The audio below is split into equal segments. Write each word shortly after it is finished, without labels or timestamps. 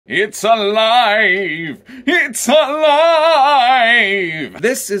It's alive! It's alive!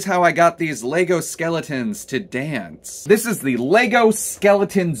 This is how I got these Lego skeletons to dance. This is the Lego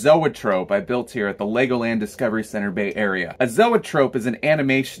Skeleton Zoetrope I built here at the Legoland Discovery Center Bay Area. A zoetrope is an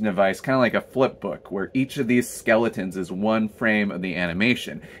animation device, kind of like a flip book, where each of these skeletons is one frame of the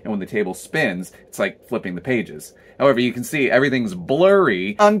animation. And when the table spins, it's like flipping the pages. However, you can see everything's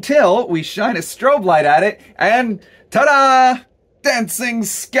blurry until we shine a strobe light at it and ta-da! Dancing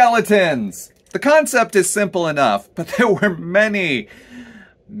skeletons! The concept is simple enough, but there were many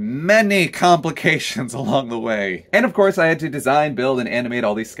complications along the way. And of course I had to design, build, and animate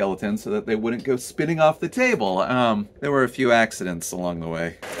all these skeletons so that they wouldn't go spinning off the table. There were a few accidents along the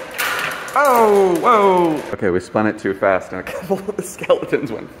way. Oh, whoa! Okay, we spun it too fast and a couple of the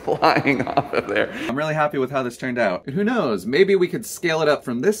skeletons went flying off of there. I'm really happy with how this turned out. And who knows, maybe we could scale it up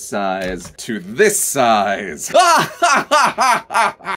from this size to this size.